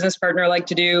does your business partner like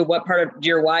to do? What part of do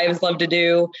your wives love to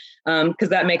do? Because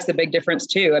that makes a big difference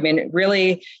too.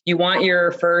 Really, you want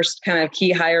your first kind of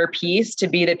key hire piece to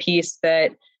be the piece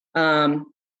that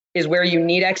is where you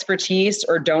need expertise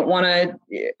or don't want to,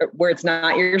 where it's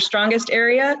not your strongest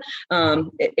area.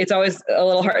 It's always a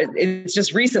little hard. It's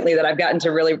just recently that I've gotten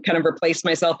to really kind of replace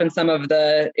myself in some of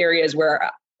the areas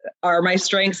where are my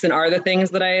strengths and are the things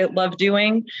that I love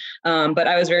doing. But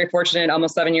I was very fortunate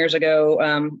almost 7 years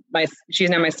ago. She's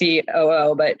now my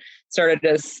COO, but started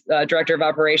as director of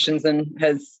operations and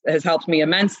has helped me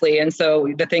immensely. And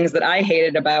so the things that I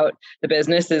hated about the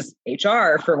business is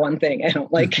HR, for one thing. I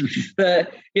don't like the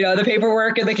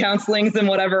paperwork and the counselings and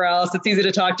whatever else. It's easy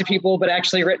to talk to people, but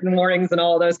actually written warnings and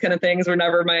all those kind of things were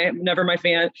never my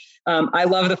fan. I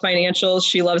love the financials.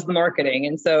 She loves the marketing.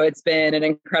 And so it's been an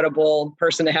incredible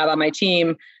person to have on my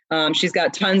team. She's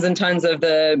got tons and tons of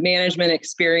the management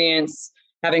experience,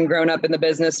 having grown up in the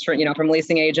business from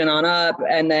leasing agent on up.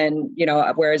 And then,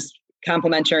 whereas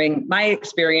complementing my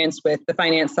experience with the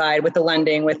finance side, with the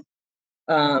lending, with,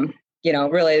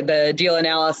 really the deal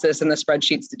analysis and the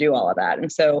spreadsheets to do all of that.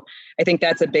 And so I think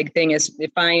that's a big thing is to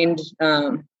find,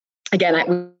 there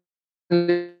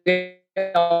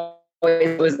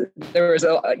was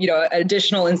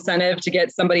additional incentive to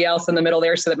get somebody else in the middle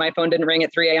there so that my phone didn't ring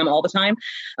at 3 a.m. all the time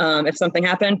if something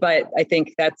happened. But I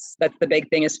think that's the big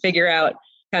thing is figure out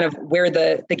kind of where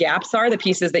the gaps are, the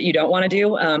pieces that you don't want to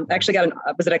do. Actually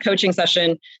was at a coaching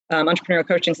session, entrepreneurial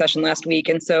coaching session last week.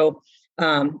 And so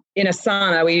in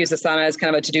Asana, we use Asana as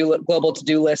kind of a global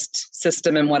to-do list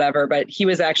system and whatever, but he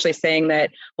was actually saying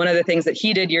that one of the things that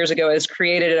he did years ago is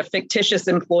created a fictitious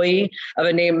employee of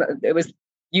a name.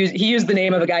 He used the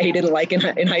name of a guy he didn't like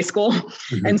in high school.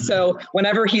 Mm-hmm. And so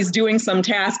whenever he's doing some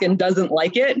task and doesn't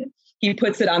like it, he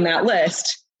puts it on that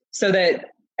list so that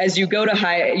as you go to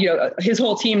hire, his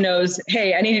whole team knows,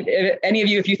 hey, any of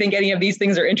you, if you think any of these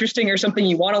things are interesting or something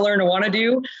you want to learn or want to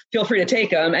do, feel free to take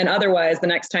them. And otherwise, the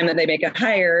next time that they make a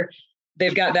hire,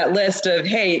 they've got that list of,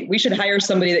 hey, we should hire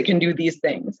somebody that can do these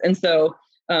things. And so,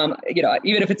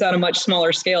 even if it's on a much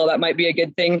smaller scale, that might be a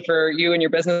good thing for you and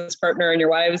your business partner and your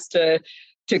wives to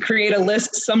create a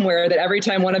list somewhere that every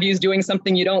time one of you is doing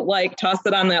something you don't like, toss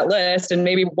it on that list. And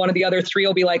maybe one of the other 3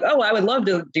 will be like, oh, I would love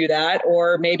to do that.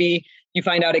 Or maybe you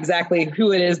find out exactly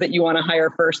who it is that you want to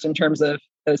hire first in terms of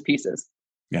those pieces.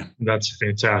 Yeah, that's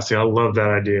fantastic. I love that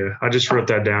idea. I just wrote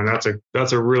that down.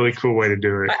 That's a really cool way to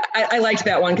do it. I liked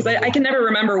that one because I can never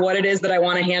remember what it is that I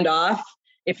want to hand off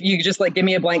if you just give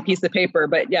me a blank piece of paper.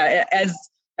 But yeah, as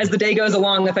the day goes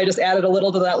along, if I just added a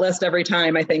little to that list every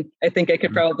time, I think I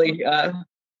could probably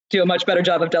do a much better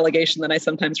job of delegation than I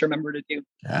sometimes remember to do.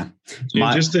 Yeah.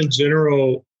 Just in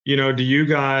general, do you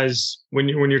guys, when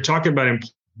you're talking about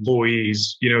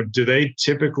employees, do they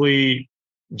typically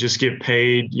just get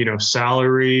paid,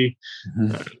 salary,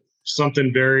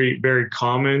 something very, very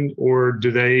common, or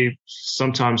do they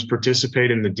sometimes participate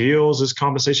in the deals as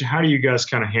compensation? How do you guys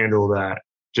kind of handle that?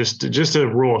 Just a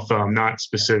rule of thumb, not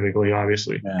specifically,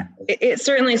 obviously. Yeah. It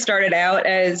certainly started out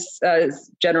as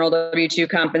general W-2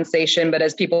 compensation, but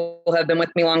as people have been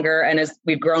with me longer and as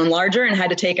we've grown larger and had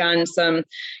to take on some,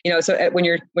 so when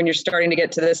you're starting to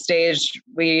get to this stage,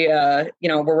 we, where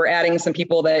we're adding some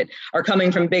people that are coming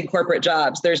from big corporate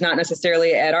jobs. There's not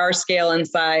necessarily at our scale and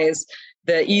size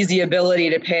the easy ability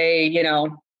to pay,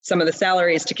 some of the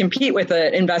salaries to compete with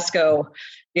an Invesco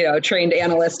trained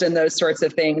analyst and those sorts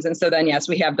of things. And so then, yes,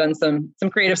 we have done some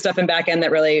creative stuff in back end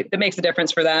that makes a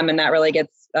difference for them. And that really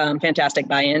gets fantastic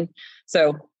buy-in.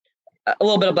 So a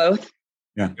little bit of both.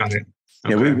 Yeah. Got it.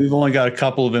 Okay. Yeah, we've only got a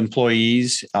couple of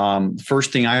employees.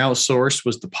 First thing I outsourced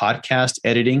was the podcast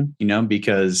editing,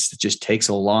 because it just takes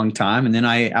a long time. And then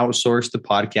I outsourced the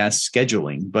podcast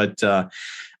scheduling. But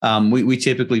we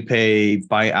typically pay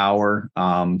by hour,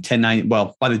 by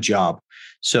the job.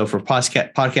 So for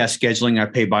podcast scheduling, I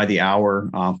pay by the hour.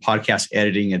 Podcast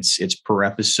editing, it's per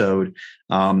episode.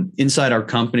 Inside our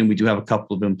company, we do have a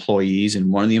couple of employees,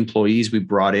 and one of the employees we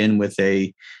brought in with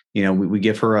we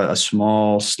give her a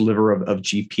small sliver of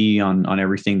GP on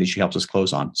everything that she helps us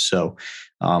close on. So,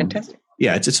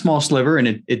 yeah, it's a small sliver,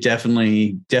 and it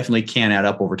definitely can add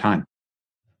up over time.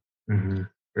 Mm-hmm.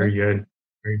 Very good.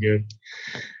 Very good.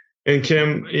 And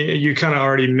Kim, you kind of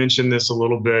already mentioned this a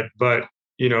little bit, but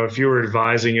if you were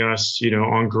advising us,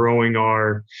 on growing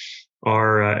our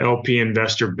LP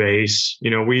investor base,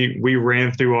 we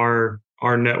ran through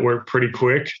our network pretty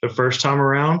quick the first time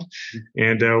around.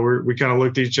 And we kind of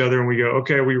looked at each other and we go,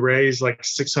 okay, we raised like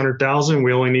 600,000.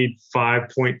 We only need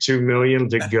 5.2 million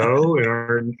to go,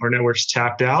 and our network's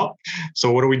tapped out.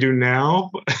 So what do we do now?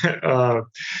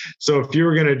 So if you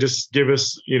were going to just give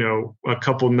us, a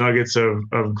couple nuggets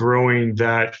of growing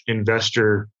that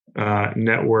investor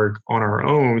network on our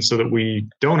own so that we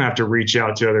don't have to reach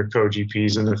out to other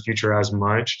co-GPs in the future as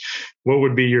much, what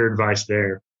would be your advice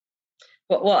there?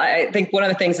 Well, I think one of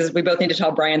the things is we both need to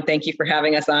tell Brian, thank you for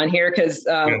having us on here, because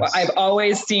yes. I've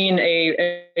always seen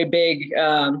a big,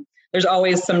 there's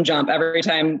always some jump. Every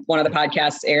time one of the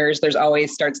podcasts airs, there's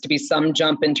always starts to be some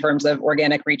jump in terms of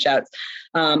organic reach outs.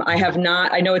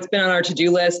 I know it's been on our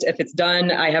to-do list. If it's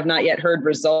done, I have not yet heard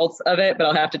results of it, but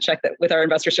I'll have to check that with our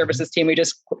investor services team. We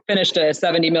just finished a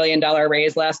 $70 million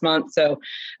raise last month. So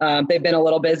they've been a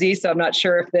little busy. So I'm not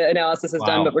sure if the analysis is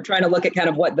done, but we're trying to look at kind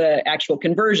of what the actual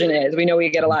conversion is. We know we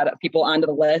get a lot of people onto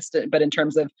the list, but in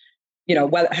terms of,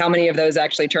 how many of those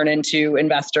actually turn into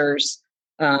investors,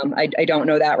 I don't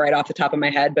know that right off the top of my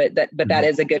head, but that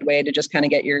is a good way to just kind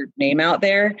of get your name out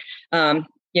there.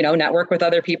 Network with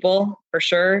other people for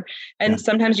sure. And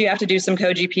sometimes you have to do some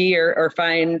co-GP or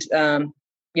find,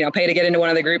 pay to get into one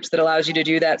of the groups that allows you to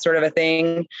do that sort of a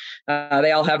thing.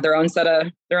 They all have their own set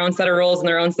of rules and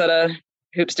their own set of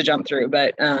hoops to jump through,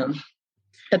 but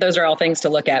those are all things to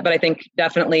look at. But I think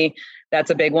definitely that's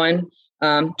a big one.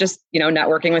 Just,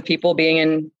 networking with people,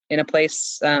 being in a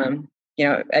place,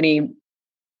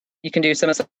 you can do some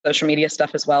of the social media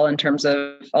stuff as well in terms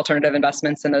of alternative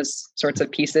investments and those sorts of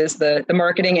pieces. The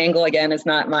marketing angle, again, is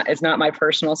not my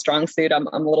personal strong suit. I'm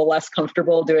a little less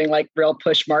comfortable doing like real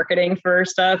push marketing for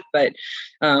stuff. But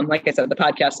like I said, the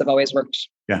podcasts have always worked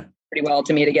pretty well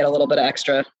to me to get a little bit of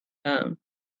extra. I've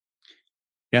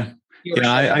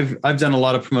done a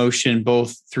lot of promotion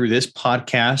both through this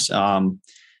podcast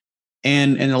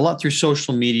and a lot through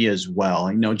social media as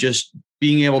well. Just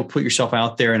being able to put yourself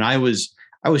out there. And I was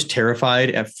terrified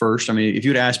at first. I mean, if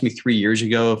you'd asked me 3 years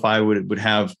ago if I would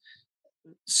have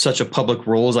such a public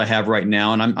role as I have right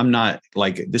now, and I'm not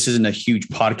like, this isn't a huge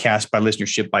podcast by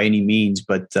listenership by any means,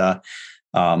 but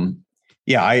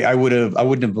I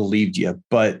wouldn't have believed you.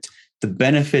 But the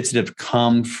benefits that have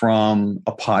come from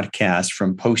a podcast,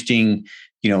 from posting,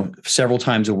 several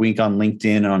times a week on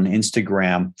LinkedIn, on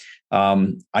Instagram,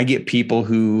 I get people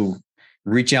who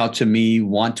reach out to me,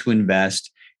 want to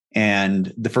invest.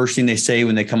 And the first thing they say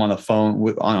when they come on a phone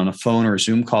or a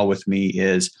Zoom call with me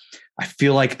is, I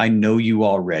feel like I know you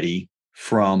already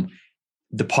from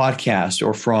the podcast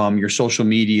or from your social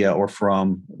media or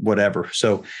from whatever.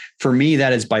 So for me,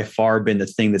 that has by far been the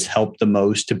thing that's helped the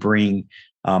most to bring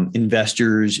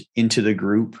investors into the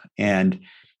group. And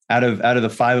out of the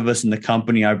 5 of us in the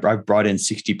company, I've brought in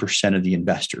 60% of the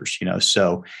investors,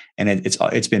 so, and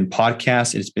it's been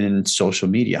podcasts, it's been social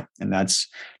media, and that's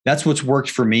what's worked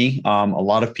for me. A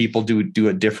lot of people do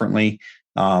it differently.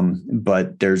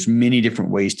 But there's many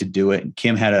different ways to do it. And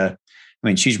Kim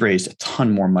she's raised a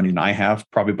ton more money than I have,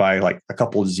 probably by like a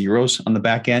couple of zeros on the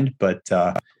back end, but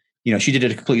she did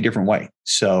it a completely different way.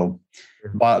 So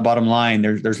bottom line,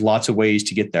 there's lots of ways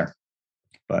to get there.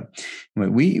 But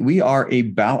we are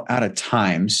about out of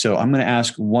time. So I'm going to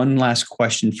ask one last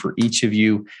question for each of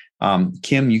you.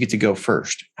 Kim, you get to go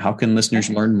first. How can listeners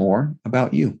learn more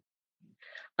about you?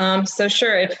 So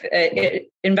sure. If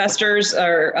investors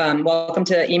are welcome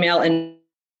to email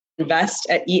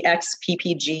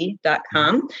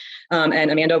invest@exppg.com.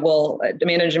 And Amanda and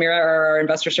Jamira are our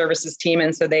investor services team.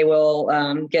 And so they will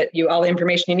get you all the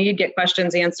information you need, get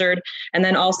questions answered. And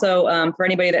then also for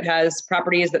anybody that has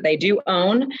properties that they do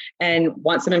own and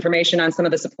want some information on some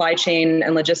of the supply chain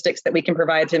and logistics that we can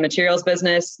provide to the materials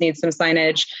business, need some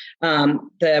signage.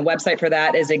 The website for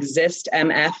that is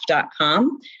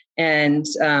existmf.com. And,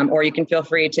 or you can feel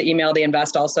free to email the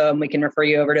Invest also, and we can refer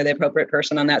you over to the appropriate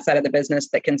person on that side of the business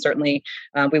that can certainly,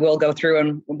 we will go through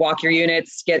and walk your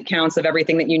units, get counts of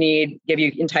everything that you need, give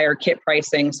you entire kit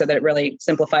pricing so that it really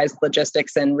simplifies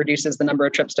logistics and reduces the number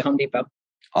of trips to Home Depot.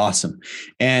 Awesome.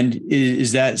 And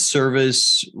is that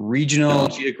service regional,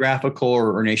 geographical,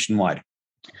 or nationwide?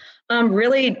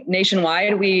 Really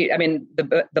nationwide.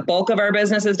 The bulk of our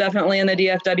business is definitely in the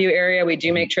DFW area. We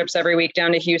do make trips every week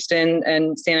down to Houston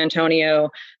and San Antonio,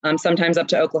 sometimes up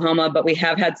to Oklahoma, but we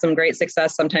have had some great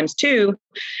success sometimes too.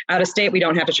 Out of state, we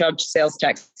don't have to charge sales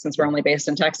tax since we're only based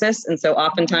in Texas. And so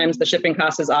oftentimes the shipping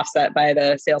cost is offset by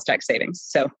the sales tax savings.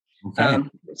 So, okay.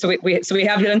 So we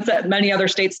have done many other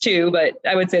states too, but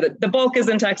I would say that the bulk is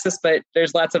in Texas, but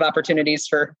there's lots of opportunities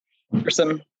for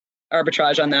some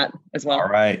arbitrage on that as well. All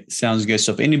right. Sounds good.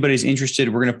 So if anybody's interested,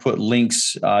 we're going to put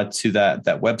links to that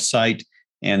website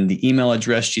and the email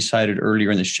address she cited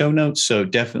earlier in the show notes. So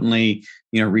definitely,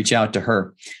 reach out to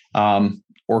her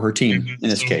or her team in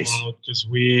this case. Because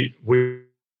we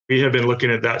have been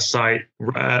looking at that site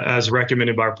as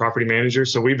recommended by our property manager.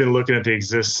 So we've been looking at the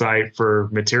Exist site for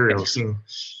materials. So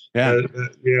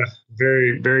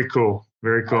very, very cool.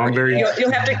 Very cool.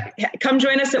 You'll have to come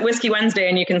join us at Whiskey Wednesday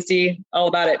and you can see all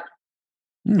about it.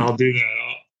 I'll do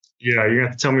that. You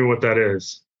have to tell me what that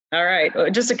is. All right.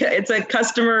 It's a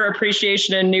customer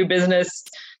appreciation and new business,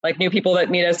 like new people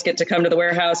that meet us get to come to the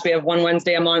warehouse. We have one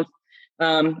Wednesday a month,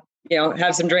 have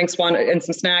some drinks and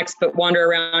some snacks, but wander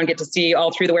around, get to see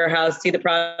all through the warehouse, see the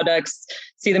products,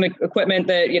 see the equipment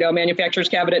that, manufactures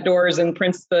cabinet doors and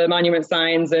prints the monument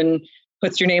signs and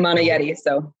puts your name on a Yeti.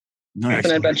 So nice. It's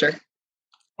an adventure.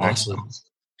 Awesome.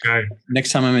 Okay.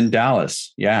 Next time I'm in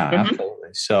Dallas. Yeah, absolutely.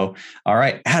 So, all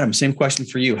right, Adam, same question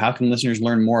for you. How can listeners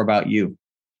learn more about you?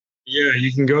 Yeah,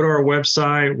 you can go to our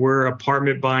website. We're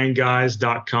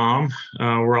apartmentbuyingguys.com.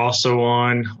 We're also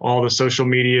on all the social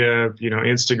media,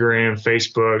 Instagram,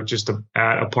 Facebook, just at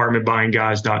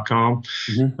apartmentbuyingguys.com.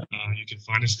 Mm-hmm. You can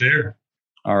find us there.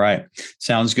 All right.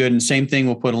 Sounds good. And same thing,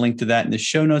 we'll put a link to that in the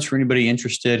show notes for anybody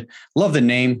interested. Love the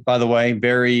name, by the way.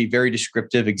 Very, very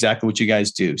descriptive, exactly what you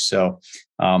guys do. So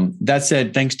that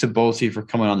said, thanks to both of you for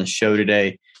coming on the show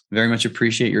today. Very much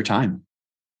appreciate your time.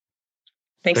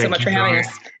 Thanks so much for having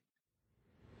us.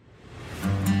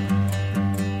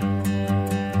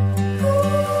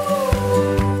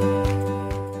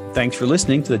 Thanks for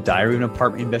listening to the Diary of an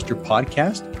Apartment Investor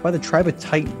podcast by the Tribe of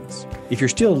Titans. If you're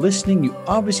still listening, you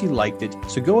obviously liked it,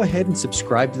 so go ahead and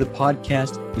subscribe to the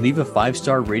podcast, leave a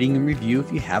 5-star rating and review if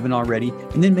you haven't already,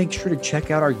 and then make sure to check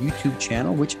out our YouTube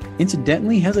channel, which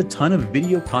incidentally has a ton of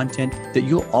video content that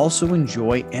you'll also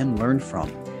enjoy and learn from.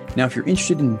 Now, if you're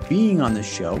interested in being on the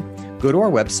show, go to our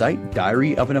website,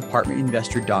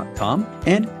 diaryofanapartmentinvestor.com,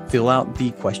 and fill out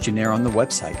the questionnaire on the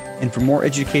website. And for more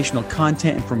educational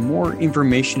content and for more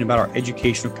information about our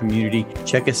educational community,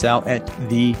 check us out at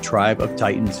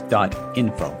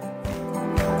thetribeoftitans.info.